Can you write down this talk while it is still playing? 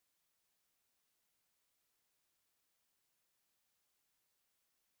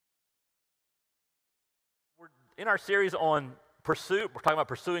in our series on pursuit. We're talking about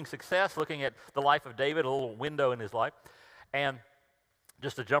pursuing success, looking at the life of David, a little window in his life. And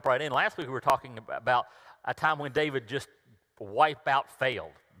just to jump right in, last week we were talking about a time when David just wipe out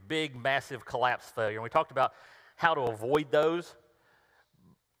failed, big, massive collapse failure. And we talked about how to avoid those.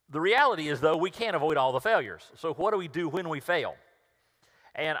 The reality is, though, we can't avoid all the failures. So what do we do when we fail?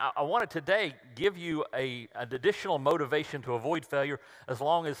 And I want to today give you an additional motivation to avoid failure, as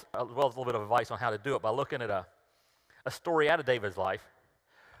well as a little bit of advice on how to do it by looking at a story out of David's life.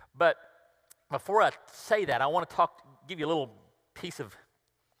 But before I say that, I want to give you a little piece of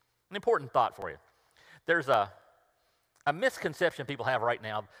an important thought for you. There's a misconception people have right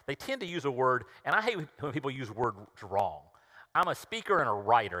now. They tend to use a word, and I hate when people use words wrong. I'm a speaker and a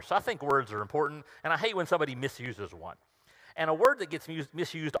writer, so I think words are important, and I hate when somebody misuses one. And a word that gets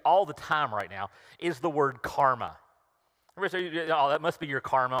misused all the time right now is the word karma. Everybody say, oh, that must be your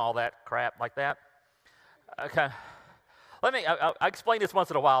karma, all that crap like that. Okay. I explain this once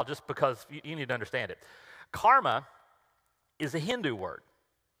in a while just because you need to understand it. Karma is a Hindu word.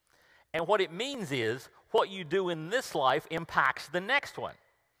 And what it means is what you do in this life impacts the next one.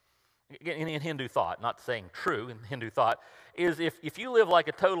 In Hindu thought, not saying true, in Hindu thought, is if you live like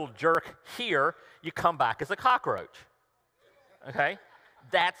a total jerk here, you come back as a cockroach. Okay?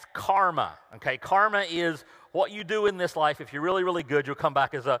 That's karma. Okay? Karma is what you do in this life. If you're really, really good, you'll come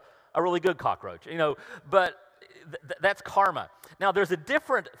back as a really good cockroach. But that's karma. Now, there's a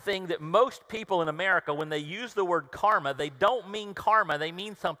different thing that most people in America, when they use the word karma, they don't mean karma, they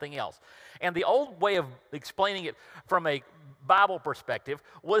mean something else. And the old way of explaining it from a Bible perspective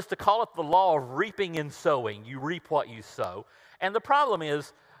was to call it the law of reaping and sowing. You reap what you sow. And the problem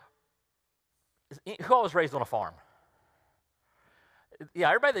is, who all was raised on a farm? Yeah,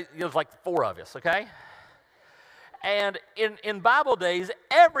 everybody, there's like 4 of us, okay? And in Bible days,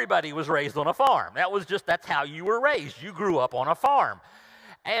 everybody was raised on a farm. That's how you were raised. You grew up on a farm.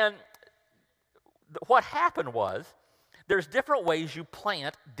 And what happened was, there's different ways you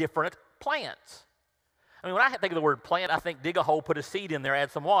plant different plants. I mean, when I think of the word plant, I think dig a hole, put a seed in there, add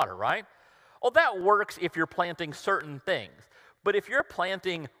some water, right? Well, that works if you're planting certain things. But if you're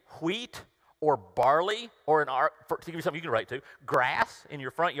planting wheat or barley, or to give you something you can relate to, grass in your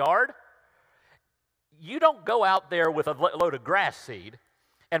front yard, you don't go out there with a load of grass seed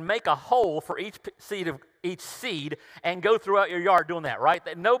and make a hole for each seed and go throughout your yard doing that, right?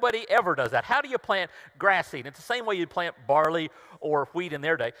 Nobody ever does that. How do you plant grass seed? It's the same way you'd plant barley or wheat in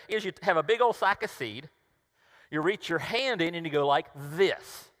their day, is you have a big old sack of seed, you reach your hand in and you go like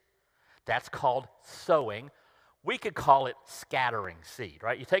this. That's called sowing. We could call it scattering seed,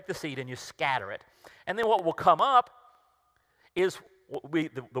 right? You take the seed and you scatter it. And then what will come up is,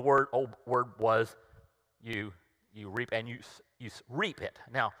 the old word was, you reap and you reap it.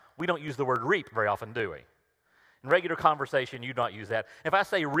 Now, we don't use the word reap very often, do we? In regular conversation, you don't use that. If I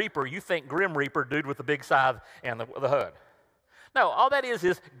say reaper, you think Grim Reaper, dude with the big scythe and the hood. No, all that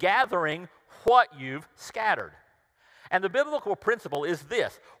is gathering what you've scattered. And the biblical principle is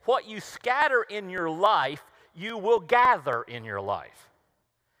this: what you scatter in your life, you will gather in your life.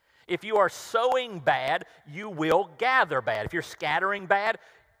 If you are sowing bad, you will gather bad. If you're scattering bad,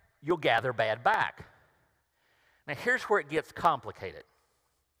 you'll gather bad back. Now, here's where it gets complicated,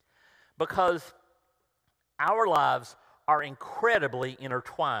 because our lives are incredibly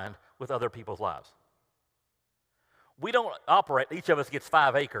intertwined with other people's lives. We don't operate, each of us gets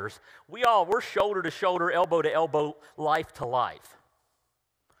 5 acres. We're shoulder to shoulder, elbow to elbow, life to life.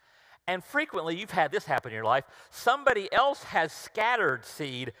 And frequently, you've had this happen in your life. Somebody else has scattered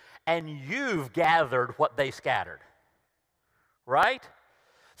seed, and you've gathered what they scattered. Right?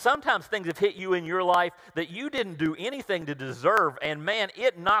 Sometimes things have hit you in your life that you didn't do anything to deserve, and man,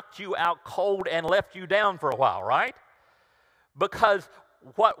 it knocked you out cold and left you down for a while, right? Because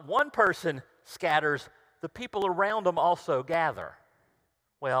what one person scatters, the people around them also gather.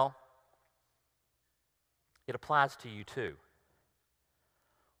 Well, it applies to you too.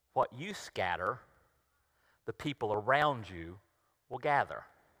 What you scatter, the people around you will gather.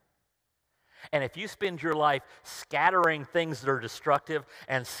 And if you spend your life scattering things that are destructive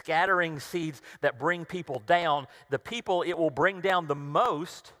and scattering seeds that bring people down, the people it will bring down the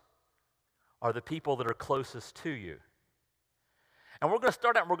most are the people that are closest to you. And we're going to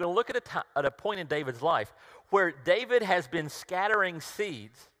start out and we're going to look at a point in David's life where David has been scattering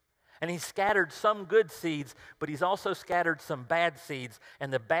seeds. And he's scattered some good seeds, but he's also scattered some bad seeds.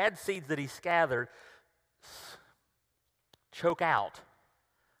 And the bad seeds that he scattered choke out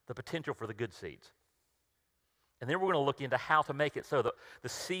the potential for the good seeds. And then we're going to look into how to make it so that the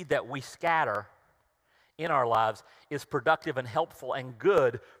seed that we scatter in our lives is productive and helpful and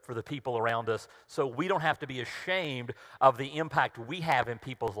good for the people around us, so we don't have to be ashamed of the impact we have in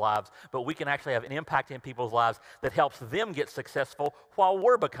people's lives, but we can actually have an impact in people's lives that helps them get successful while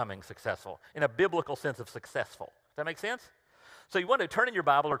we're becoming successful, in a biblical sense of successful. Does that make sense? So you want to turn in your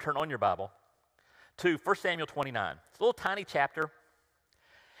Bible or turn on your Bible to 1 Samuel 29. It's a little tiny chapter.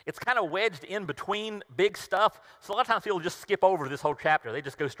 It's kind of wedged in between big stuff, so a lot of times people just skip over this whole chapter. They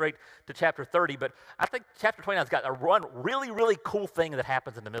just go straight to chapter 30, but I think chapter 29 has got one really, really cool thing that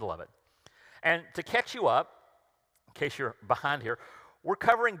happens in the middle of it. And to catch you up, in case you're behind here, we're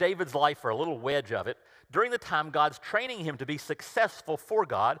covering David's life for a little wedge of it during the time God's training him to be successful for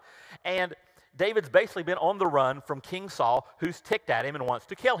God, and David's basically been on the run from King Saul, who's ticked at him and wants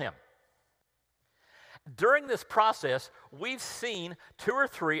to kill him. During this process, we've seen 2 or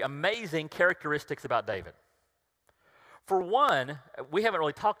 3 amazing characteristics about David. For one, we haven't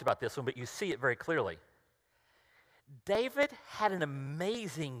really talked about this one, but you see it very clearly. David had an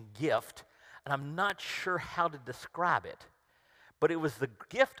amazing gift, and I'm not sure how to describe it, but it was the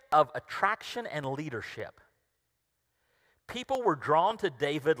gift of attraction and leadership. People were drawn to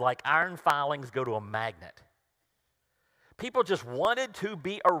David like iron filings go to a magnet. People just wanted to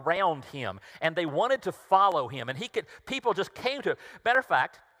be around him, and they wanted to follow him, and people just came to him. Matter of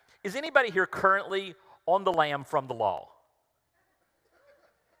fact, is anybody here currently on the lam from the law?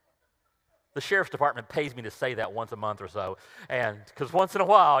 The sheriff's department pays me to say that once a month or so, and because once in a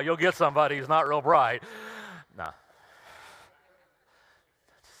while you'll get somebody who's not real bright. No.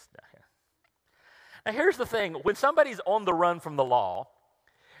 Now here's the thing, when somebody's on the run from the law,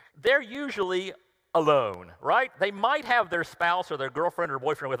 they're usually alone, right? They might have their spouse or their girlfriend or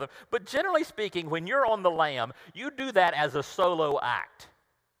boyfriend with them, but generally speaking, when you're on the lam, you do that as a solo act.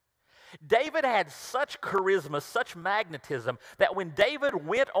 David had such charisma, such magnetism, that when David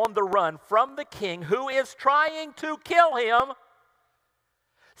went on the run from the king who is trying to kill him,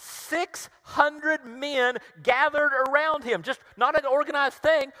 600 men gathered around him. Just not an organized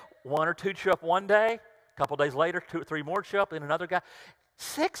thing. 1 or 2 show up one day, a couple days later, 2 or 3 more show up, and another guy.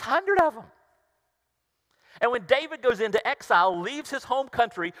 600 of them. And when David goes into exile, leaves his home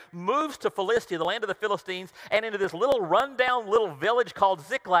country, moves to Philistia, the land of the Philistines, and into this little rundown little village called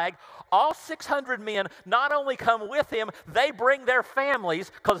Ziklag, all 600 men not only come with him, they bring their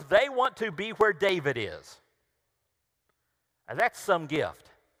families because they want to be where David is. And that's some gift.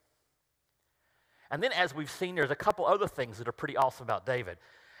 And then as we've seen, there's a couple other things that are pretty awesome about David.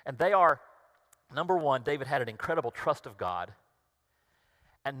 And they are, number one, David had an incredible trust of God.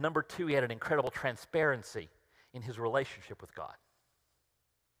 And number 2, he had an incredible transparency in his relationship with God.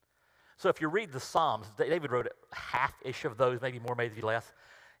 So if you read the Psalms, David wrote half-ish of those, maybe more, maybe less,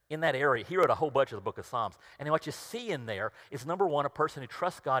 in that area. He wrote a whole bunch of the book of Psalms. And what you see in there is, number 1, a person who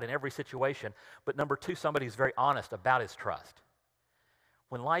trusts God in every situation, but number 2, somebody who's very honest about his trust.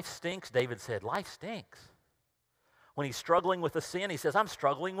 When life stinks, David said, life stinks. When he's struggling with a sin, he says, I'm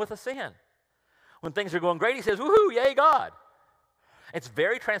struggling with a sin. When things are going great, he says, woohoo, yay, God. It's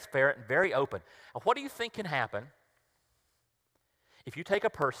very transparent and very open. Now, what do you think can happen if you take a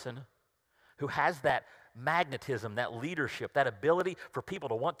person who has that magnetism, that leadership, that ability for people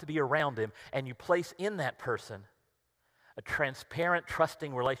to want to be around him, and you place in that person a transparent,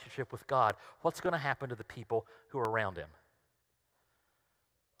 trusting relationship with God? What's going to happen to the people who are around him?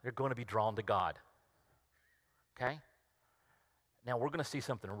 They're going to be drawn to God. Okay? Now, we're going to see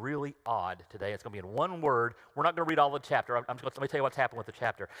something really odd today. It's going to be in one word. We're not going to read all the chapter. Let me tell you what's happened with the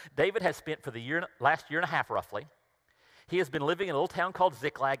chapter. David has spent, for the last year and a half roughly, he has been living in a little town called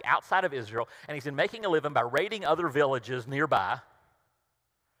Ziklag outside of Israel, and he's been making a living by raiding other villages nearby,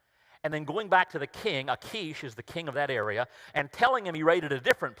 and then going back to the king, Achish is the king of that area, and telling him he raided a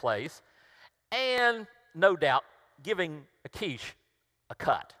different place, and no doubt giving Achish a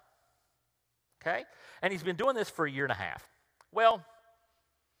cut. Okay? And he's been doing this for a year and a half. Well,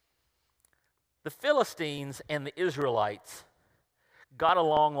 the Philistines and the Israelites got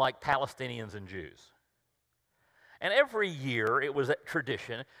along like Palestinians and Jews. And every year it was a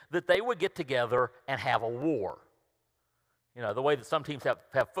tradition that they would get together and have a war. You know, the way that some teams have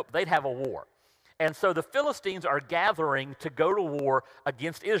football, they'd have a war. And so the Philistines are gathering to go to war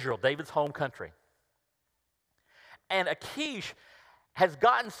against Israel, David's home country. And Achish has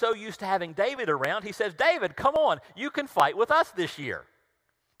gotten so used to having David around, he says, David, come on, you can fight with us this year.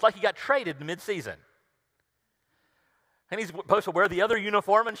 It's like he got traded in mid-season. And he's supposed to wear the other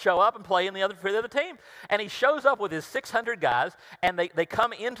uniform and show up and play for the other team. And he shows up with his 600 guys, and they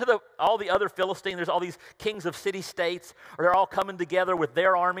come into all the other Philistines. There's all these kings of city-states, or they're all coming together with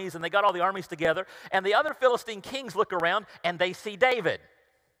their armies, and they got all the armies together. And the other Philistine kings look around, and they see David.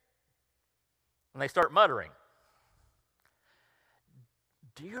 And they start muttering.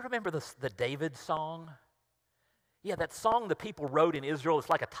 Do you remember the David song? Yeah, that song the people wrote in Israel, it's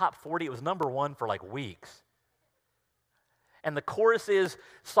like a top 40. It was number 1 for like weeks. And the chorus is,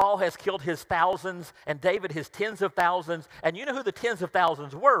 Saul has killed his thousands and David his tens of thousands. And you know who the tens of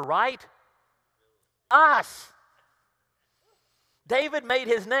thousands were, right? Us. David made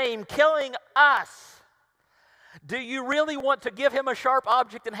his name killing us. Do you really want to give him a sharp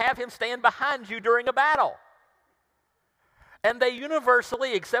object and have him stand behind you during a battle? And they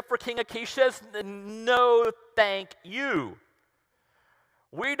universally, except for King Achish, says, no, thank you.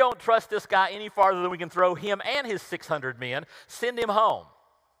 We don't trust this guy any farther than we can throw him and his 600 men. Send him home.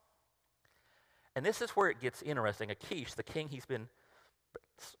 And this is where it gets interesting. Achish, the king he's been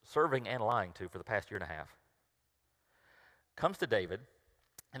serving and lying to for the past year and a half, comes to David,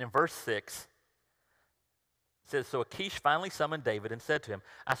 and in verse 6, it says, so Achish finally summoned David and said to him,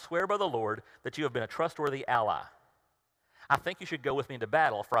 I swear by the Lord that you have been a trustworthy ally. I think you should go with me into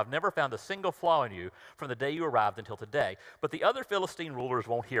battle, for I've never found a single flaw in you from the day you arrived until today. But the other Philistine rulers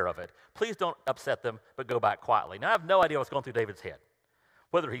won't hear of it. Please don't upset them, but go back quietly. Now, I have no idea what's going through David's head.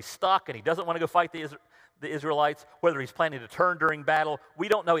 Whether he's stuck and he doesn't want to go fight the Israelites, whether he's planning to turn during battle, we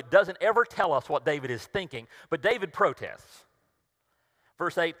don't know. It doesn't ever tell us what David is thinking, but David protests.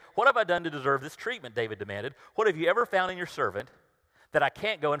 Verse 8, what have I done to deserve this treatment, David demanded. What have you ever found in your servant that I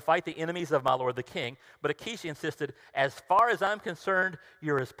can't go and fight the enemies of my lord the king? But Achish insisted, as far as I'm concerned,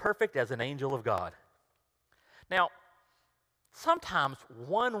 you're as perfect as an angel of God. Now, sometimes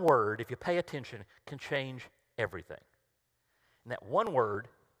one word, if you pay attention, can change everything. And that one word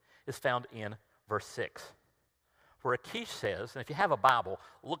is found in verse 6, where Achish says, and if you have a Bible,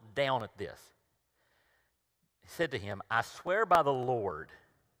 look down at this. He said to him, I swear by the Lord.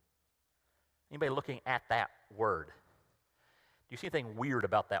 Anybody looking at that word? Do you see anything weird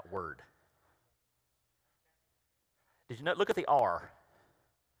about that word? Did you know? Look at the R.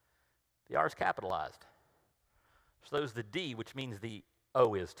 The R is capitalized. So there's the D, which means the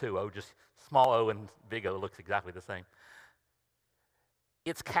O is too. O, just small o and big O looks exactly the same.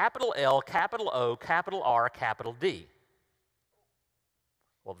 It's capital L, capital O, capital R, capital D.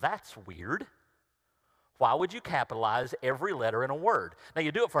 Well, that's weird. Why would you capitalize every letter in a word? Now,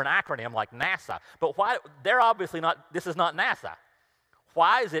 you do it for an acronym like NASA, but why? They're obviously not, this is not NASA.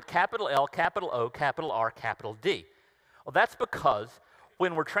 Why is it capital L, capital O, capital R, capital D? Well, that's because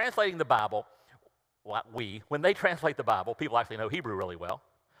when we're translating the Bible, when they translate the Bible, people actually know Hebrew really well.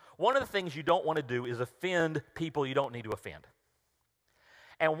 One of the things you don't want to do is offend people you don't need to offend.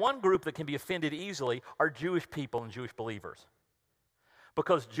 And one group that can be offended easily are Jewish people and Jewish believers.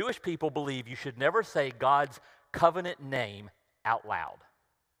 Because Jewish people believe you should never say God's covenant name out loud.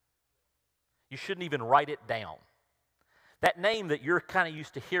 You shouldn't even write it down. That name that you're kind of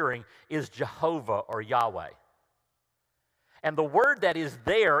used to hearing is Jehovah or Yahweh. And the word that is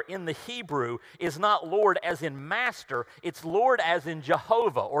there in the Hebrew is not Lord as in master, it's Lord as in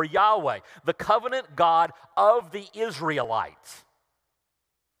Jehovah or Yahweh, the covenant God of the Israelites.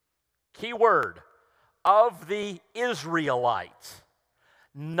 Key word, of the Israelites.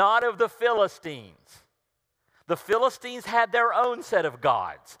 Not of the Philistines. The Philistines had their own set of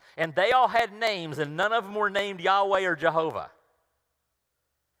gods, and they all had names, and none of them were named Yahweh or Jehovah.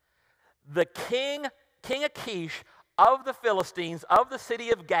 The king Achish of the Philistines, of the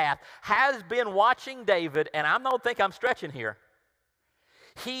city of Gath, has been watching David, and I don't think I'm stretching here.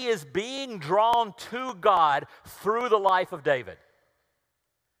 He is being drawn to God through the life of David.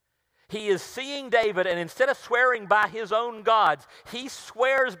 He is seeing David, and instead of swearing by his own gods, he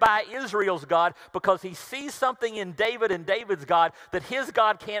swears by Israel's God because he sees something in David and David's God that his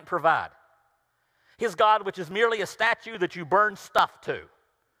God can't provide. His God, which is merely a statue that you burn stuff to.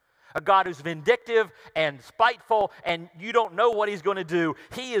 A God who's vindictive and spiteful, and you don't know what he's going to do.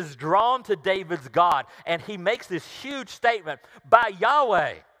 He is drawn to David's God, and he makes this huge statement, by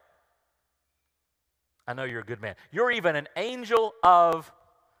Yahweh. I know you're a good man. You're even an angel of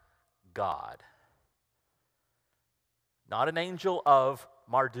God. Not an angel of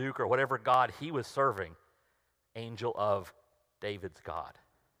Marduk or whatever God he was serving. Angel of David's God.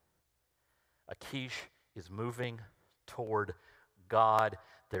 Achish is moving toward God.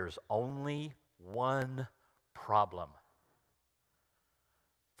 There's only one problem.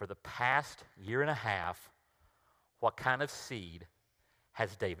 For the past year and a half, what kind of seed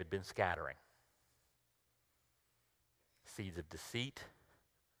has David been scattering? Seeds of deceit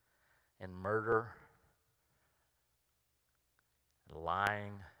and murder, and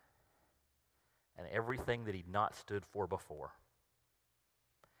lying, and everything that he'd not stood for before.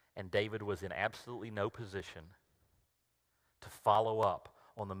 And David was in absolutely no position to follow up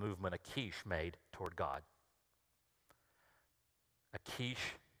on the movement Achish made toward God.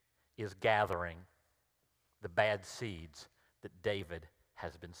 Achish is gathering the bad seeds that David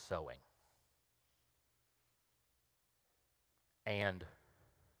has been sowing. And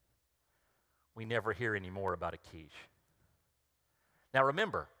we never hear any more about Achish. Now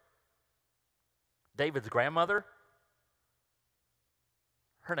remember, David's grandmother,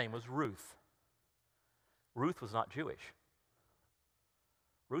 her name was Ruth. Ruth was not Jewish.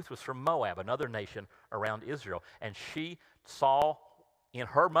 Ruth was from Moab, another nation around Israel. And she saw in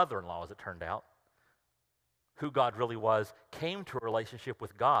her mother-in-law, as it turned out, who God really was, came to a relationship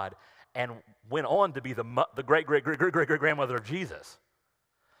with God, and went on to be the great-great-great-great-great-grandmother of Jesus.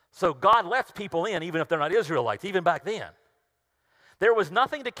 So God lets people in, even if they're not Israelites, even back then. There was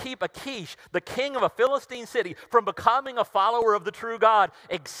nothing to keep Achish, the king of a Philistine city, from becoming a follower of the true God,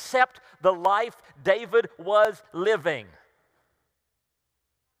 except the life David was living.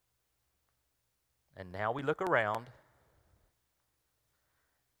 And now we look around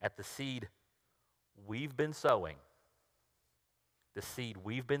at the seed we've been sowing, the seed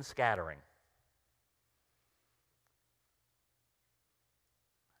we've been scattering.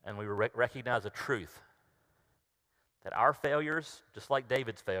 And we recognize a truth that our failures, just like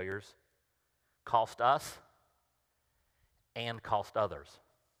David's failures, cost us and cost others.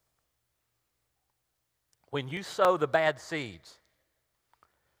 When you sow the bad seeds,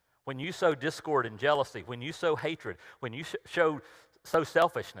 when you sow discord and jealousy, when you sow hatred, when you sow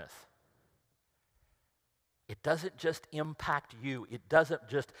selfishness, it doesn't just impact you. It doesn't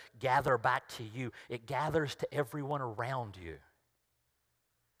just gather back to you. It gathers to everyone around you.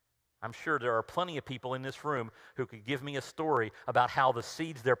 I'm sure there are plenty of people in this room who could give me a story about how the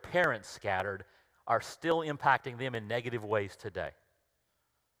seeds their parents scattered are still impacting them in negative ways today.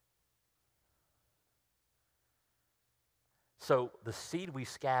 So the seed we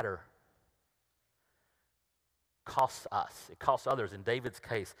scatter costs us. It costs others. In David's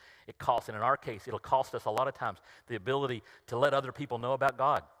case, it costs, and in our case, it'll cost us a lot of times the ability to let other people know about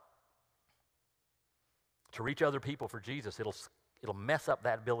God, to reach other people for Jesus. It'll mess up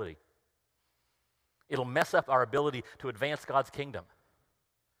that ability. It'll mess up our ability to advance God's kingdom,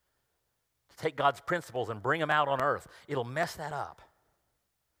 to take God's principles and bring them out on earth. It'll mess that up.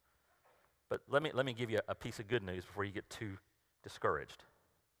 But let me give you a piece of good news before you get too discouraged.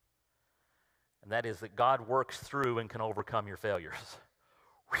 And that is that God works through and can overcome your failures.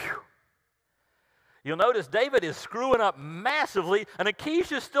 Whew. You'll notice David is screwing up massively, and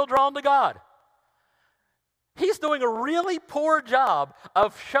Achish is still drawn to God. He's doing a really poor job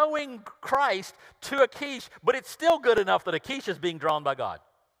of showing Christ to Achish, but it's still good enough that Achish is being drawn by God.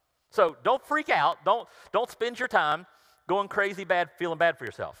 So don't freak out. Don't spend your time going crazy bad, feeling bad for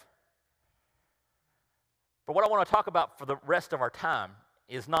yourself. But what I want to talk about for the rest of our time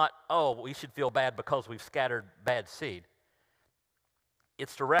is not, oh, we should feel bad because we've scattered bad seed.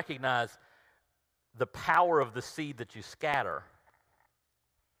 It's to recognize the power of the seed that you scatter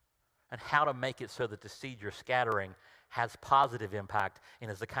and how to make it so that the seed you're scattering has positive impact and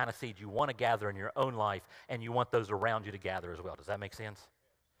is the kind of seed you want to gather in your own life and you want those around you to gather as well. Does that make sense?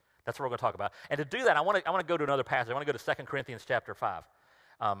 That's what we're going to talk about. And to do that, I want to go to another passage. I want to go to 2 Corinthians chapter 5.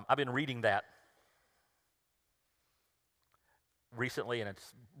 I've been reading that recently, and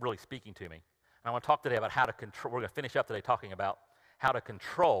it's really speaking to me. And I want to talk today about how to control. We're going to finish up today talking about how to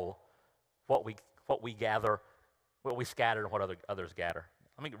control what we gather, what we scatter, and what others gather.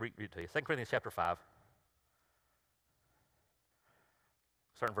 Let me read it to you. 2 Corinthians chapter 5,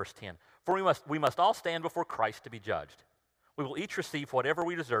 starting verse 10. For we must all stand before Christ to be judged. We will each receive whatever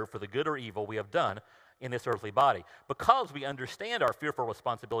we deserve for the good or evil we have done in this earthly body. Because we understand our fearful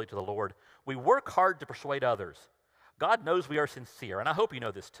responsibility to the Lord, we work hard to persuade others. God knows we are sincere, and I hope you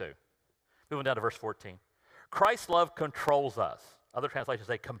know this too. Moving down to verse 14. Christ's love controls us. Other translations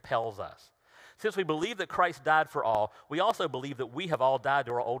say compels us. Since we believe that Christ died for all, we also believe that we have all died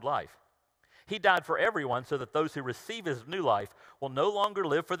to our old life. He died for everyone so that those who receive his new life will no longer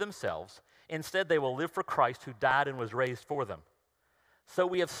live for themselves. Instead, they will live for Christ who died and was raised for them. So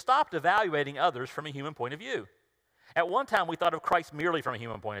we have stopped evaluating others from a human point of view. At one time, we thought of Christ merely from a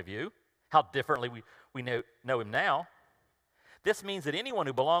human point of view. How differently we know him now. This means that anyone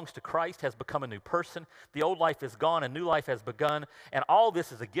who belongs to Christ has become a new person. The old life is gone, a new life has begun, and all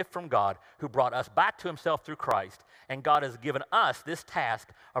this is a gift from God who brought us back to himself through Christ, and God has given us this task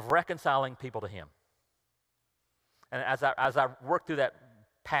of reconciling people to him. And as I work through that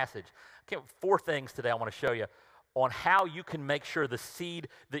passage, 4 things today I want to show you on how you can make sure the seed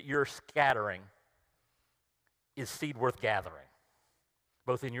that you're scattering is seed worth gathering,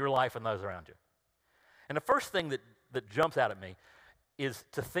 both in your life and those around you. And the first thing that jumps out at me is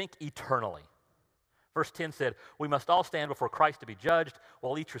to think eternally. Verse 10 said, we must all stand before Christ to be judged.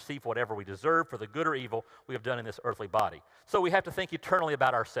 We'll each receive whatever we deserve for the good or evil we have done in this earthly body. So we have to think eternally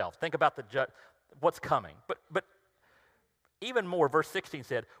about ourselves. Think about what's coming. But even more, verse 16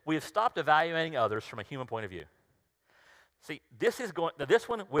 said, we have stopped evaluating others from a human point of view. See, this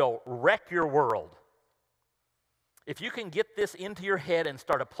one will wreck your world. If you can get this into your head and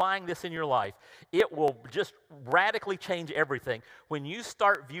start applying this in your life, it will just radically change everything when you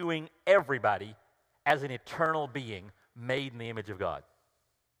start viewing everybody as an eternal being made in the image of God.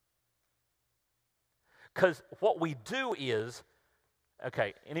 Because what we do is,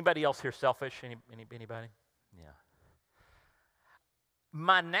 okay, anybody else here selfish? Anybody? Yeah.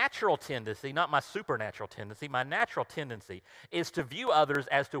 My natural tendency, not my supernatural tendency, my natural tendency is to view others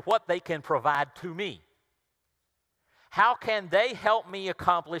as to what they can provide to me. How can they help me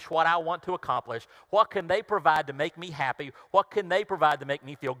accomplish what I want to accomplish? What can they provide to make me happy? What can they provide to make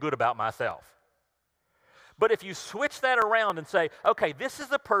me feel good about myself? But if you switch that around and say, okay, this is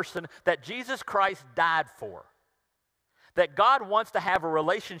the person that Jesus Christ died for, that God wants to have a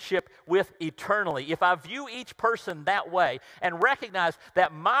relationship with eternally, if I view each person that way and recognize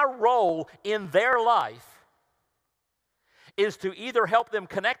that my role in their life is to either help them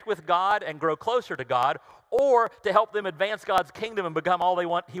connect with God and grow closer to God, or to help them advance God's kingdom and become all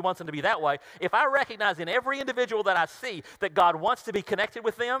He wants them to be that way, if I recognize in every individual that I see that God wants to be connected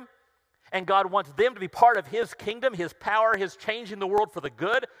with them, and God wants them to be part of His kingdom, His power, His change in the world for the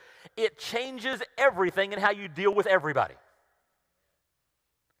good, it changes everything in how you deal with everybody.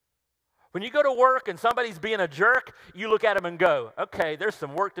 When you go to work and somebody's being a jerk, you look at them and go, okay, there's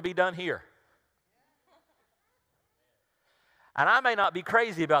some work to be done here. And I may not be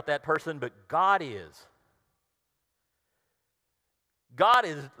crazy about that person, but God is.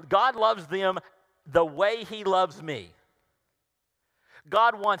 God loves them the way He loves me.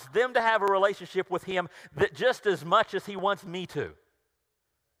 God wants them to have a relationship with Him that just as much as He wants me to.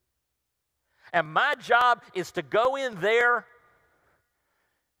 And my job is to go in there,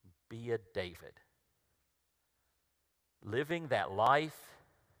 be a David, living that life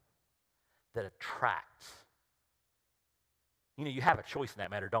that attracts. You know, you have a choice in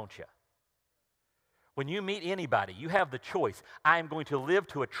that matter, don't you? When you meet anybody, you have the choice. I am going to live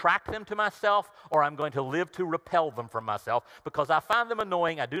to attract them to myself, or I'm going to live to repel them from myself because I find them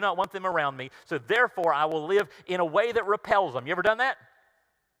annoying. I do not want them around me. So therefore, I will live in a way that repels them. You ever done that?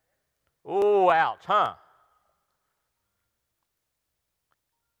 Oh, ouch, huh?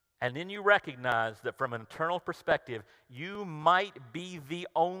 And then you recognize that from an eternal perspective, you might be the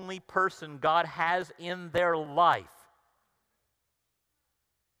only person God has in their life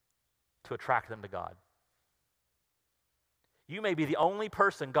to attract them to God. You may be the only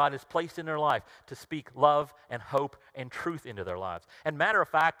person God has placed in their life to speak love and hope and truth into their lives. And matter of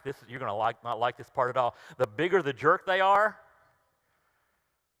fact, you're going to not like this part at all. The bigger the jerk they are,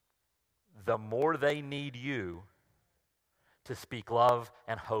 the more they need you to speak love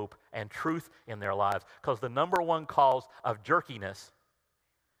and hope and truth in their lives. Because the number one cause of jerkiness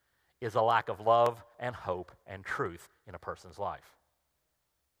is a lack of love and hope and truth in a person's life.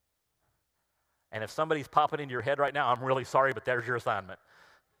 And if somebody's popping into your head right now, I'm really sorry, but there's your assignment.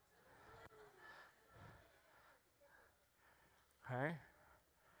 Okay?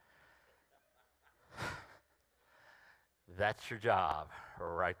 That's your job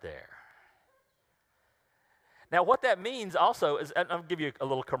right there. Now, what that means also is, and I'll give you a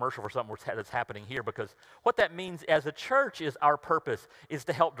little commercial for something that's happening here, because what that means as a church is our purpose is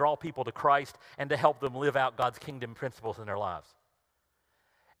to help draw people to Christ and to help them live out God's kingdom principles in their lives.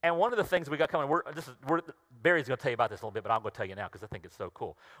 And one of the things we got coming, Barry's going to tell you about this a little bit, but I'm going to tell you now because I think it's so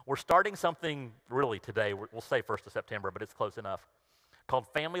cool. We're starting something really today, we'll say 1st of September, but it's close enough, called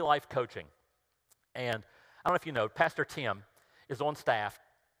Family Life Coaching. And I don't know if you know, Pastor Tim is on staff.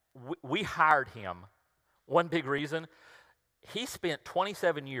 We hired him. One big reason, he spent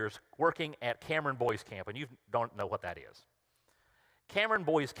 27 years working at Cameron Boys Camp, and you don't know what that is. Cameron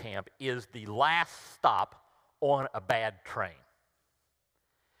Boys Camp is the last stop on a bad train.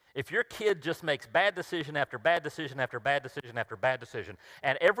 If your kid just makes bad decision after bad decision after bad decision after bad decision,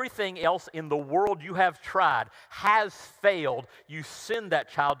 and everything else in the world you have tried has failed, you send that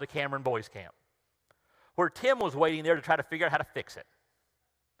child to Cameron Boys Camp, where Tim was waiting there to try to figure out how to fix it.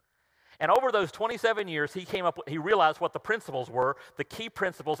 And over those 27 years, he realized what the principles were, the key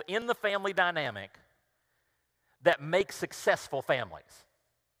principles in the family dynamic that make successful families.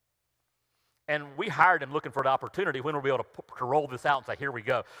 And we hired him looking for an opportunity when we'll be able to roll this out and say, here we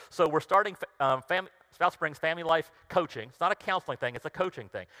go. So we're starting Spouse Springs Family Life Coaching. It's not a counseling thing, it's a coaching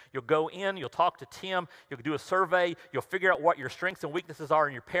thing. You'll go in, you'll talk to Tim, you'll do a survey, you'll figure out what your strengths and weaknesses are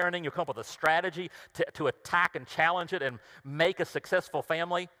in your parenting, you'll come up with a strategy to attack and challenge it and make a successful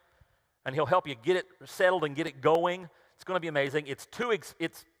family, and he'll help you get it settled and get it going. It's going to be amazing. It's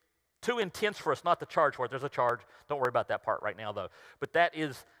too intense for us not to charge for it. There's a charge. Don't worry about that part right now, though. But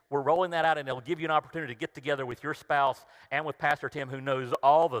we're rolling that out, and it'll give you an opportunity to get together with your spouse and with Pastor Tim, who knows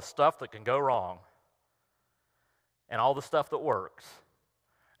all the stuff that can go wrong and all the stuff that works,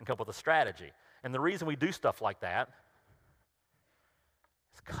 and come up with a strategy. And the reason we do stuff like that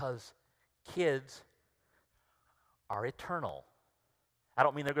is because kids are eternal. I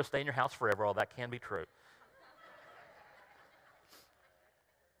don't mean they're going to stay in your house forever, although that can be true.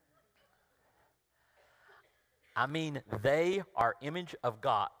 I mean, they are image of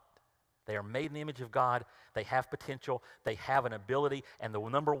God. They are made in the image of God. They have potential. They have an ability. And the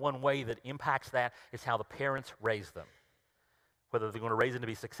number one way that impacts that is how the parents raise them, whether they're going to raise them to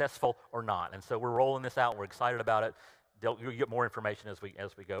be successful or not. And so we're rolling this out. We're excited about it. You'll get more information as we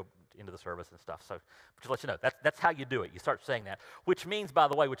go into the service and stuff. So just let you know, that's how you do it. You start saying that, which means, by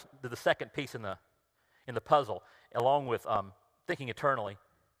the way, the second piece in the puzzle, along with thinking eternally,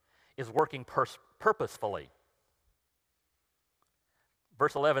 is working purposefully.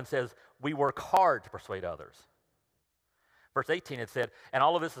 Verse 11 says, we work hard to persuade others. Verse 18, it said, and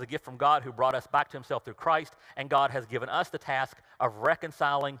all of this is a gift from God who brought us back to himself through Christ, and God has given us the task of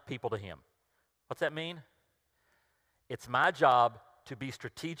reconciling people to him. What's that mean? It's my job to be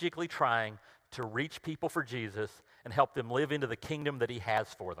strategically trying to reach people for Jesus and help them live into the kingdom that he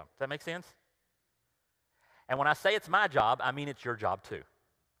has for them. Does that make sense? And when I say it's my job, I mean it's your job too.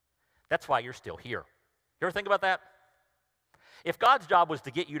 That's why you're still here. You ever think about that? If God's job was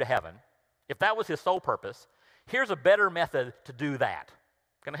to get you to heaven, if that was his sole purpose, here's a better method to do that.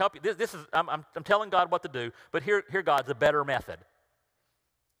 Can I help you? I'm telling God what to do, but here God's a better method.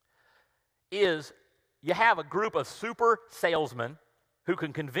 Is you have a group of super salesmen who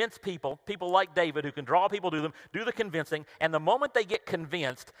can convince people like David, who can draw people to them, do the convincing, and the moment they get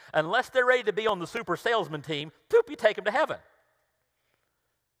convinced, unless they're ready to be on the super salesman team, you take them to heaven.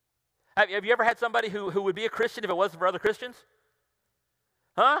 Have you ever had somebody who would be a Christian if it wasn't for other Christians?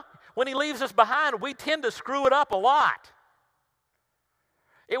 Huh? When he leaves us behind, we tend to screw it up a lot.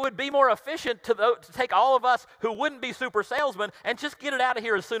 It would be more efficient to take all of us who wouldn't be super salesmen and just get it out of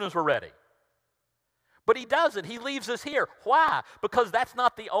here as soon as we're ready. But he doesn't. He leaves us here. Why? Because that's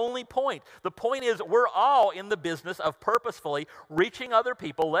not the only point. The point is we're all in the business of purposefully reaching other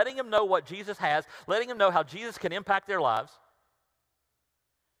people, letting them know what Jesus has, letting them know how Jesus can impact their lives,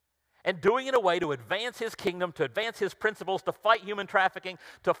 and doing it in a way to advance his kingdom, to advance his principles, to fight human trafficking,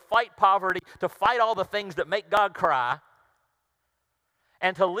 to fight poverty, to fight all the things that make God cry,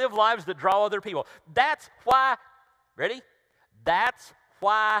 and to live lives that draw other people. That's why, ready? That's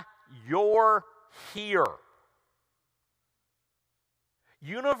why you're here.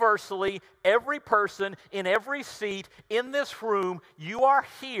 Universally, every person in every seat in this room, you are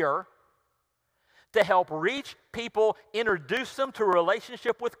here to help reach people, introduce them to a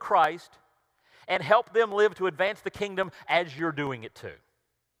relationship with Christ, and help them live to advance the kingdom as you're doing it too.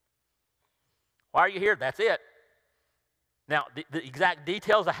 Why are you here? That's it. Now, the exact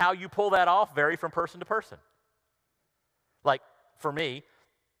details of how you pull that off vary from person to person. Like, for me,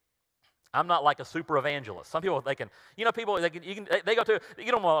 I'm not like a super evangelist. Some people, they go to, you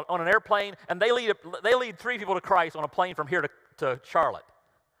get them on an airplane, and they lead 3 people to Christ on a plane from here to Charlotte.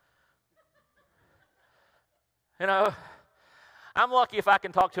 You know, I'm lucky if I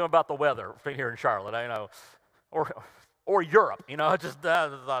can talk to them about the weather here in Charlotte, or Europe, just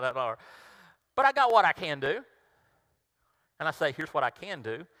not that hard. But I got what I can do. And I say, here's what I can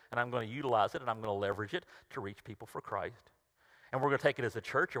do, and I'm going to utilize it, and I'm going to leverage it to reach people for Christ. And we're going to take it as a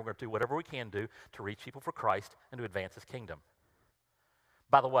church, and we're going to do whatever we can do to reach people for Christ and to advance his kingdom.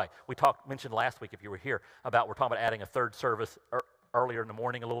 By the way, we mentioned last week, if you were here, we're talking about adding a third service earlier in the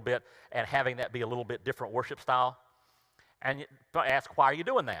morning a little bit, and having that be a little bit different worship style. And you ask, why are you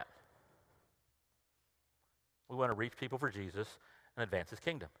doing that? We want to reach people for Jesus and advance his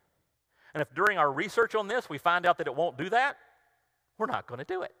kingdom. And if during our research on this we find out that it won't do that, we're not going to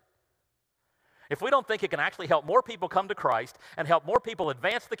do it. If we don't think it can actually help more people come to Christ and help more people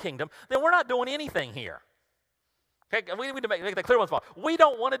advance the kingdom, then we're not doing anything here. Okay, we need to make that clear once more. We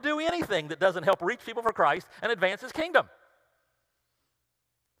don't want to do anything that doesn't help reach people for Christ and advance his kingdom.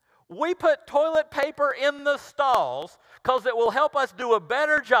 We put toilet paper in the stalls because it will help us do a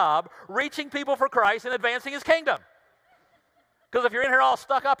better job reaching people for Christ and advancing his kingdom. Because if you're in here all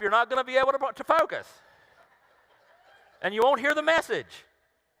stuck up, you're not going to be able to focus. And you won't hear the message.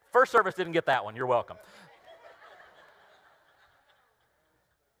 First service didn't get that one. You're welcome.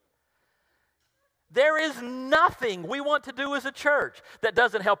 There is nothing we want to do as a church that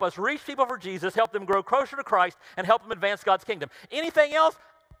doesn't help us reach people for Jesus, help them grow closer to Christ, and help them advance God's kingdom. Anything else,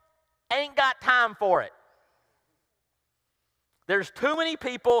 ain't got time for it. There's too many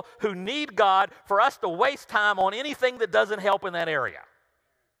people who need God for us to waste time on anything that doesn't help in that area.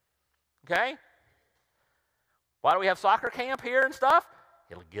 Okay? Why do we have soccer camp here and stuff?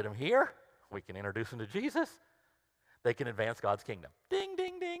 It'll get them here. We can introduce them to Jesus. They can advance God's kingdom. Ding,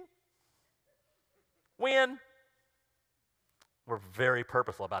 ding, ding. Win. We're very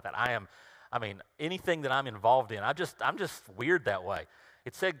purposeful about that. Anything that I'm involved in, I'm just weird that way.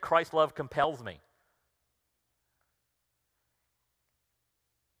 It said Christ's love compels me.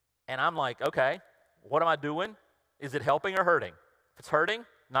 And I'm like, okay, what am I doing? Is it helping or hurting? If it's hurting,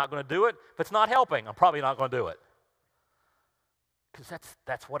 not going to do it. If it's not helping, I'm probably not going to do it. Because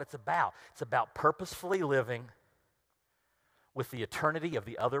that's what it's about. It's about purposefully living with the eternity of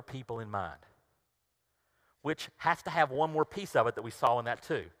the other people in mind, which has to have one more piece of it that we saw in that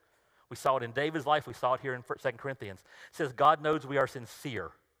too. We saw it in David's life. We saw it here in 2 Corinthians. It says God knows we are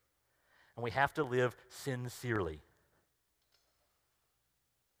sincere, and we have to live sincerely.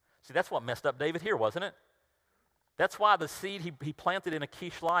 See, that's what messed up David here, wasn't it? That's why the seed he planted in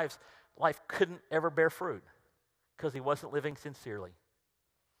Achish's life couldn't ever bear fruit, because he wasn't living sincerely.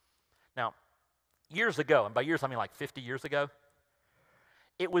 Now, years ago, and by years I mean like 50 years ago,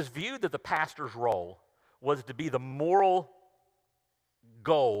 it was viewed that the pastor's role was to be the moral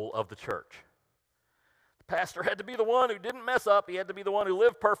goal of the church. The pastor had to be the one who didn't mess up. He had to be the one who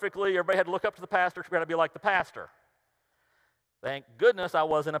lived perfectly. Everybody had to look up to the pastor. He had to be like the pastor. Thank goodness I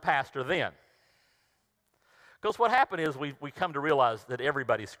wasn't a pastor then. Because what happened is we come to realize that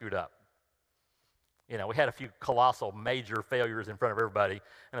everybody screwed up. You know, we had a few colossal major failures in front of everybody,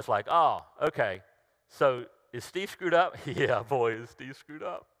 and it's like, oh, okay, so is Steve screwed up? Yeah, boy, is Steve screwed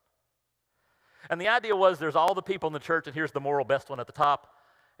up. And the idea was there's all the people in the church, and here's the moral best one at the top.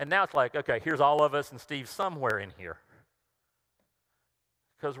 And now it's like, okay, here's all of us, and Steve's somewhere in here.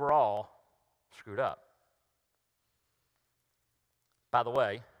 Because we're all screwed up. By the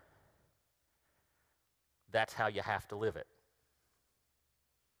way, that's how you have to live it.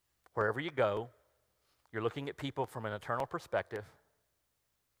 Wherever you go, you're looking at people from an eternal perspective.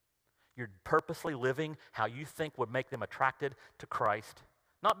 You're purposely living how you think would make them attracted to Christ.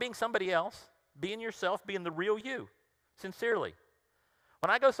 Not being somebody else, being yourself, being the real you, sincerely. When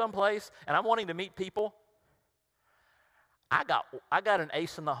I go someplace and I'm wanting to meet people, I got an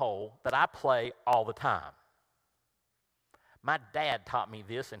ace in the hole that I play all the time. My dad taught me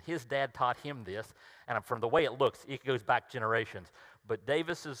this, and his dad taught him this, and from the way it looks, it goes back generations. But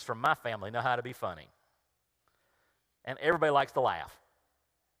Davises from my family know how to be funny. And everybody likes to laugh.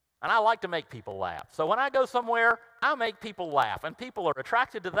 And I like to make people laugh. So when I go somewhere, I make people laugh, and people are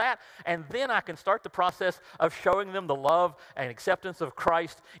attracted to that, and then I can start the process of showing them the love and acceptance of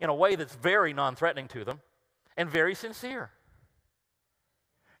Christ in a way that's very non-threatening to them and very sincere.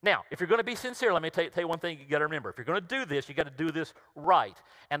 Now, if you're going to be sincere, let me tell you one thing you got to remember. If you're going to do this, you got to do this right.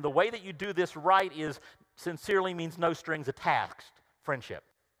 And the way that you do this right is sincerely means no strings attached friendship.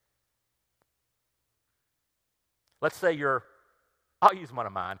 Let's say I'll use one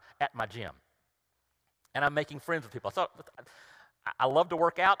of mine at my gym, and I'm making friends with people. So I love to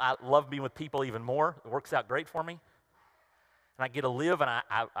work out. I love being with people even more. It works out great for me. And I get to live, and I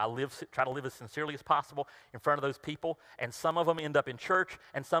try to live as sincerely as possible in front of those people. And some of them end up in church,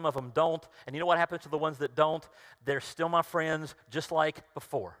 and some of them don't. And you know what happens to the ones that don't? They're still my friends, just like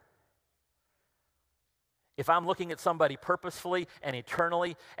before. If I'm looking at somebody purposefully and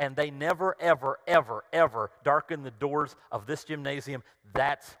eternally, and they never, ever, ever, ever darken the doors of this gymnasium,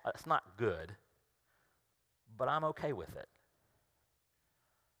 that's not good. But I'm okay with it.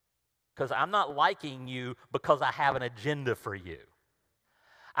 Because I'm not liking you because I have an agenda for you.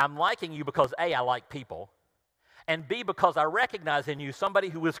 I'm liking you because A, I like people, and B, because I recognize in you somebody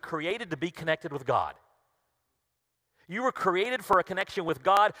who was created to be connected with God. You were created for a connection with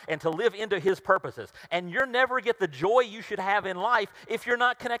God and to live into His purposes. And you'll never get the joy you should have in life if you're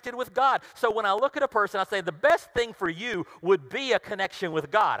not connected with God. So when I look at a person, I say the best thing for you would be a connection with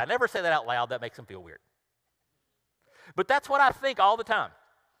God. I never say that out loud. That makes them feel weird. But that's what I think all the time.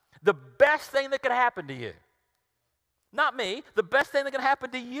 The best thing that could happen to you, not me, the best thing that can happen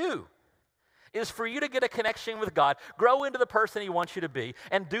to you is for you to get a connection with God, grow into the person He wants you to be,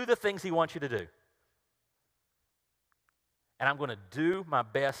 and do the things He wants you to do. And I'm going to do my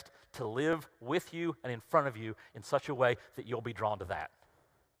best to live with you and in front of you in such a way that you'll be drawn to that.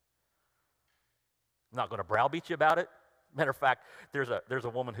 I'm not going to browbeat you about it. Matter of fact, there's a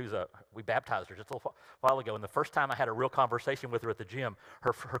woman we baptized her just a little while ago, and the first time I had a real conversation with her at the gym,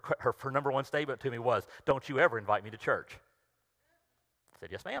 her number one statement to me was, "Don't you ever invite me to church." I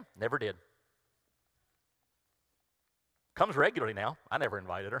said, "Yes, ma'am." Never did. Comes regularly now. I never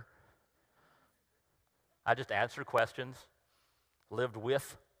invited her. I just answered questions, lived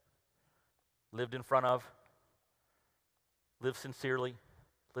with, lived in front of, lived sincerely,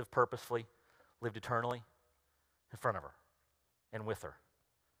 lived purposefully, lived eternally in front of her and with her.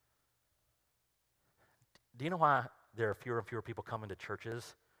 Do you know why there are fewer and fewer people coming to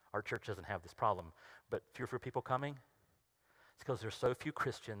churches? Our church doesn't have this problem, but fewer and fewer people coming? It's because there's so few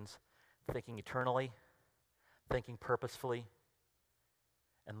Christians thinking eternally, thinking purposefully,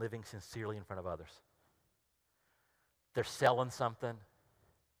 and living sincerely in front of others. They're selling something.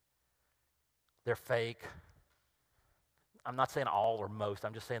 They're fake. I'm not saying all or most.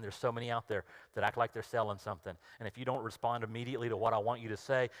 I'm just saying there's so many out there that act like they're selling something. And if you don't respond immediately to what I want you to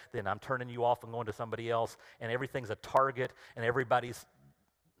say, then I'm turning you off and going to somebody else, and everything's a target, and everybody's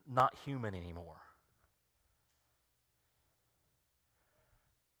not human anymore.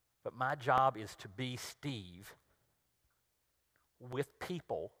 But my job is to be Steve with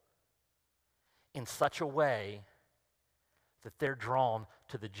people in such a way that they're drawn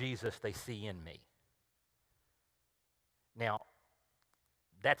to the Jesus they see in me. Now,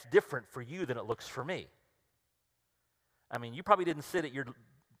 that's different for you than it looks for me. I mean, you probably didn't sit at your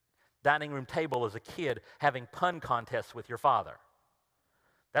dining room table as a kid having pun contests with your father.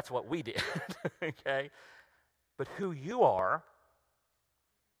 That's what we did, okay? But who you are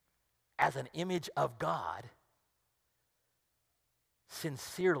as an image of God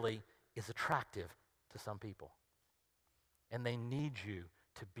sincerely is attractive to some people. And they need you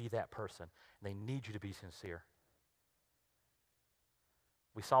to be that person. And they need you to be sincere.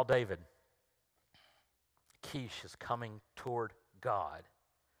 We saw David. Kish is coming toward God.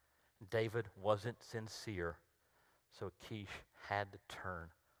 David wasn't sincere, so Kish had to turn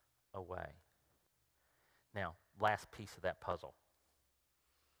away. Now, last piece of that puzzle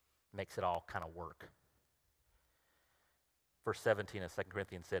makes it all kind of work. Verse 17 of 2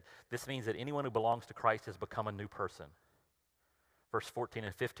 Corinthians said, "This means that anyone who belongs to Christ has become a new person." Verse 14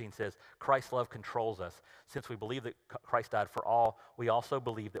 and 15 says, "Christ's love controls us. Since we believe that Christ died for all, we also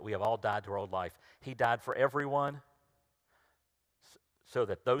believe that we have all died to our old life. He died for everyone so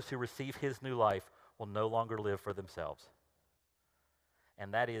that those who receive his new life will no longer live for themselves."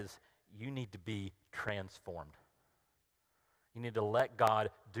 And that is, you need to be transformed. You need to let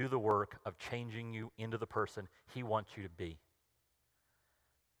God do the work of changing you into the person he wants you to be.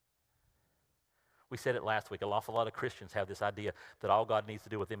 We said it last week. An awful lot of Christians have this idea that all God needs to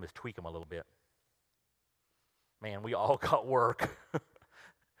do with them is tweak them a little bit. Man, we all got work.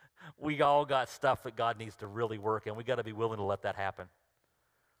 We all got stuff that God needs to really work, and we got to be willing to let that happen.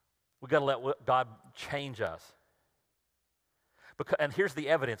 We got to let God change us. And here's the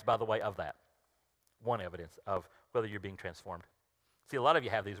evidence, by the way, of that. One evidence of whether you're being transformed. See, a lot of you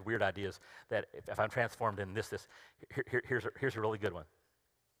have these weird ideas that if I'm transformed in this, here's a really good one.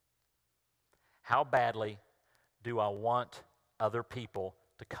 How badly do I want other people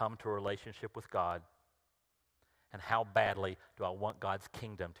to come to a relationship with God? And how badly do I want God's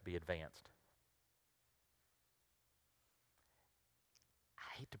kingdom to be advanced?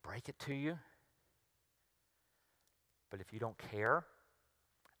 I hate to break it to you, but if you don't care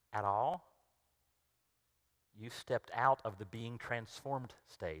at all, you stepped out of the being transformed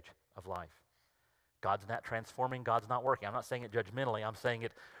stage of life. God's not transforming, God's not working. I'm not saying it judgmentally, I'm saying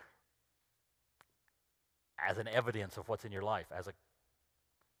it as an evidence of what's in your life,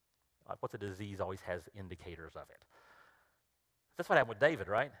 what's a disease always has indicators of it. That's what happened with David,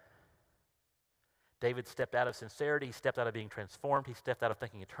 right? David stepped out of sincerity, he stepped out of being transformed, he stepped out of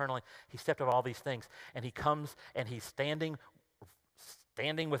thinking eternally, he stepped out of all these things, and he comes and he's standing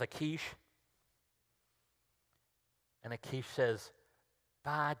with Achish, and Achish says,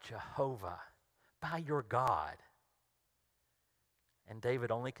 "By Jehovah, by your God." And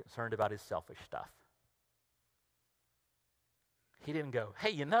David only concerned about his selfish stuff. He didn't go,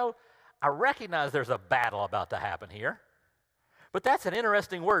 "Hey, I recognize there's a battle about to happen here, but that's an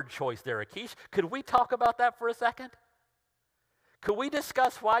interesting word choice there, Achish. Could we talk about that for a second? Could we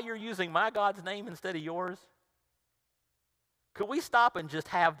discuss why you're using my God's name instead of yours? Could we stop and just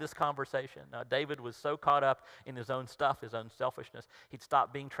have this conversation?" Now, David was so caught up in his own stuff, his own selfishness, he'd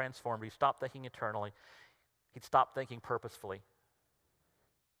stopped being transformed. He'd stopped thinking eternally. He'd stopped thinking purposefully.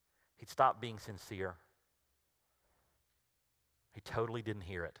 He'd stopped being sincere. He totally didn't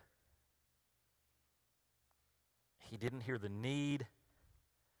hear it. He didn't hear the need.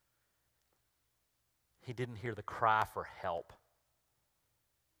 He didn't hear the cry for help.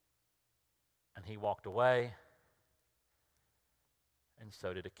 And he walked away, and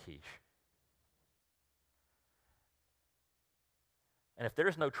so did Achish. And if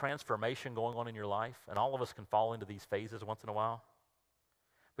there's no transformation going on in your life, and all of us can fall into these phases once in a while,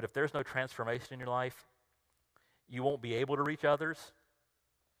 but if there's no transformation in your life, you won't be able to reach others.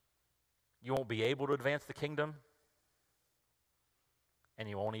 You won't be able to advance the kingdom, and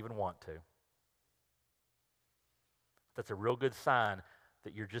you won't even want to. That's a real good sign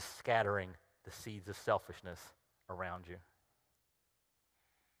that you're just scattering the seeds of selfishness around you.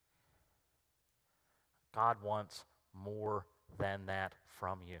 God wants more than that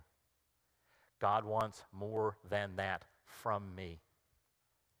from you. God wants more than that from me.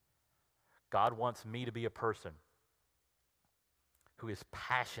 God wants me to be a person who is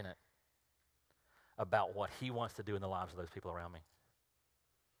passionate about what he wants to do in the lives of those people around me.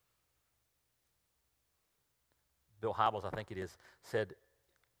 Bill Hybels, I think it is, said,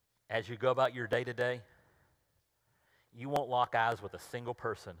 as you go about your day-to-day, you won't lock eyes with a single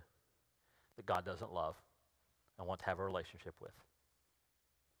person that God doesn't love and want to have a relationship with.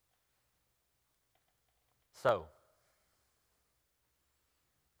 So,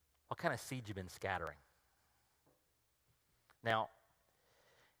 what kind of seed you been scattering? Now,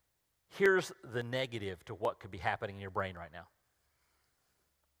 here's the negative to what could be happening in your brain right now.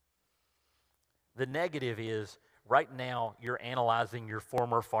 The negative is, right now, you're analyzing your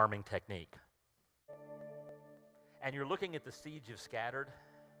former farming technique. And you're looking at the seeds you've scattered,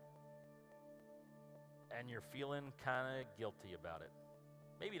 and you're feeling kind of guilty about it.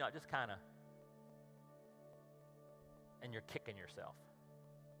 Maybe not, just kind of. And you're kicking yourself.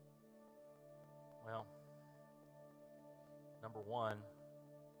 Well, number one,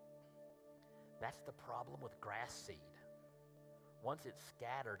 that's the problem with grass seed. Once it's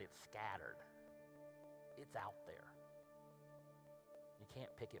scattered, it's scattered. It's out there. You can't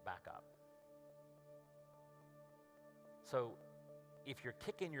pick it back up. So if you're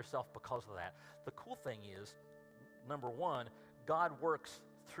kicking yourself because of that, the cool thing is, number one, God works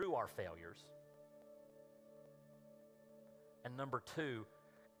through our failures. And number two,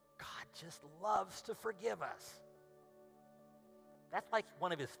 God just loves to forgive us. That's like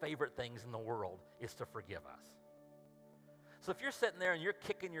one of his favorite things in the world, is to forgive us. So if you're sitting there and you're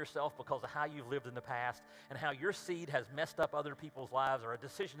kicking yourself because of how you've lived in the past and how your seed has messed up other people's lives, or a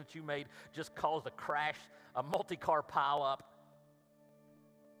decision that you made just caused a crash, a multi-car pileup,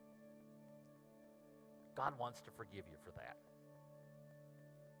 God wants to forgive you for that.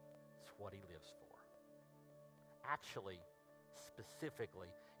 It's what he lives for. Actually, specifically,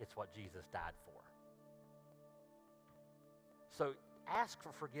 it's what Jesus died for. So ask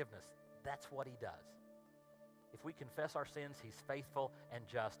for forgiveness. That's what he does. If we confess our sins, he's faithful and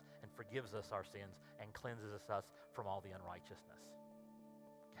just and forgives us our sins and cleanses us from all the unrighteousness.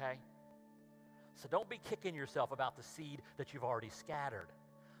 Okay? So don't be kicking yourself about the seed that you've already scattered.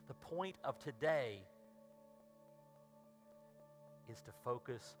 The point of today is to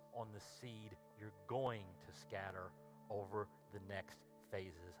focus on the seed you're going to scatter over the next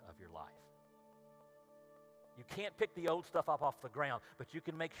phases of your life. You can't pick the old stuff up off the ground, but you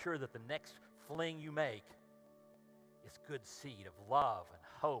can make sure that the next fling you make is good seed of love and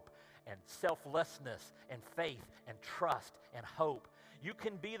hope and selflessness and faith and trust and hope. You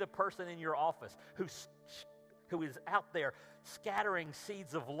can be the person in your office who is out there scattering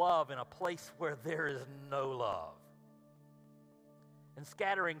seeds of love in a place where there is no love, and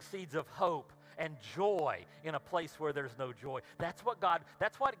scattering seeds of hope and joy in a place where there's no joy. That's what God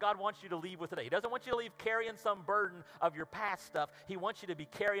wants you to leave with today. He doesn't want you to leave carrying some burden of your past stuff. He wants you to be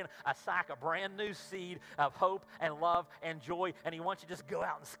carrying a sack of brand new seed of hope and love and joy, and he wants you to just go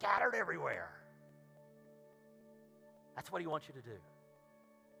out and scatter it everywhere. That's what he wants you to do.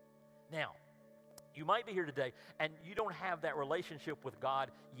 Now, you might be here today and you don't have that relationship with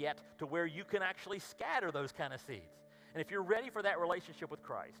God yet to where you can actually scatter those kind of seeds. And if you're ready for that relationship with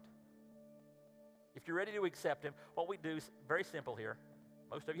Christ, if you're ready to accept him, what we do is very simple here.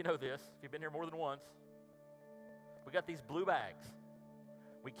 Most of you know this, if you've been here more than once. We got these blue bags.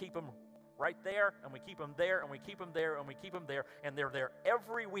 We keep them right there, and we keep them there, and we keep them there, and we keep them there, and they're there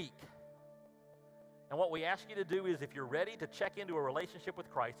every week. And what we ask you to do is, if you're ready to check into a relationship with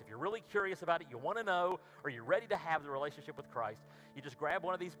Christ, if you're really curious about it, you want to know, or you're ready to have the relationship with Christ, you just grab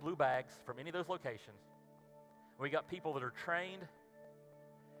one of these blue bags from any of those locations. We got people that are trained,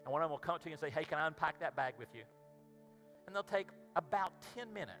 and one of them will come to you and say, hey, can I unpack that bag with you? And they'll take about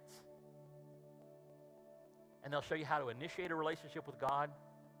 10 minutes. And they'll show you how to initiate a relationship with God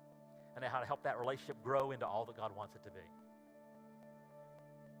and how to help that relationship grow into all that God wants it to be.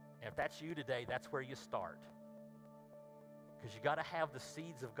 And if that's you today, that's where you start. Because you got to have the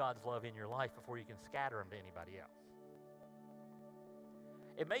seeds of God's love in your life before you can scatter them to anybody else.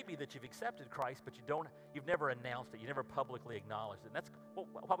 It may be that you've accepted Christ, but you've never announced it. You never publicly acknowledged it. And that's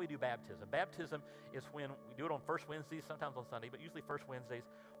why we do baptism. Baptism is when we do it on first Wednesdays, sometimes on Sunday, but usually first Wednesdays,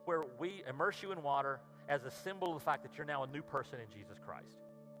 where we immerse you in water as a symbol of the fact that you're now a new person in Jesus Christ.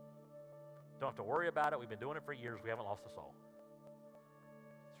 Don't have to worry about it. We've been doing it for years. We haven't lost a soul.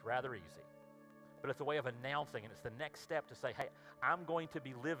 It's rather easy. But it's a way of announcing, and it's the next step to say, hey, I'm going to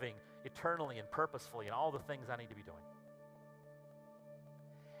be living eternally and purposefully in all the things I need to be doing.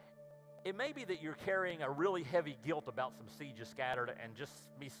 It may be that you're carrying a really heavy guilt about some seed you scattered, and just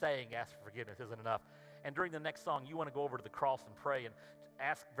me saying ask for forgiveness isn't enough. And during the next song, you want to go over to the cross and pray and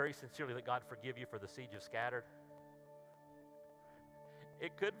ask very sincerely that God forgive you for the seed you've scattered.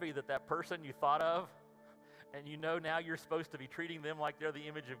 It could be that person you thought of, and you know now you're supposed to be treating them like they're the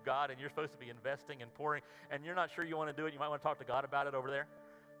image of God, and you're supposed to be investing and pouring, and you're not sure you want to do it. You might want to talk to God about it over there.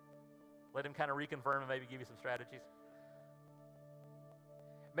 Let him kind of reconfirm and maybe give you some strategies.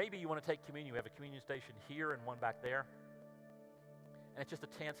 Maybe you want to take communion. We have a communion station here and one back there. And it's just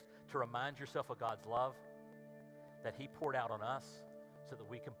a chance to remind yourself of God's love that he poured out on us so that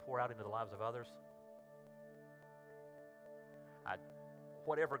we can pour out into the lives of others.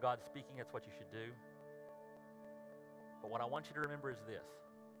 Whatever God's speaking, that's what you should do. But what I want you to remember is this.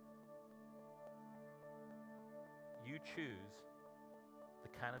 You choose the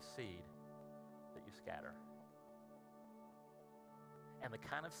kind of seed that you scatter. And the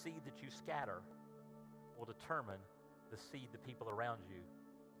kind of seed that you scatter will determine the seed the people around you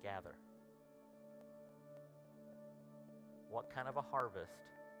gather. What kind of a harvest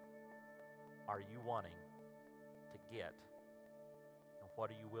are you wanting to get? And what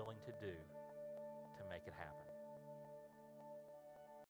are you willing to do to make it happen?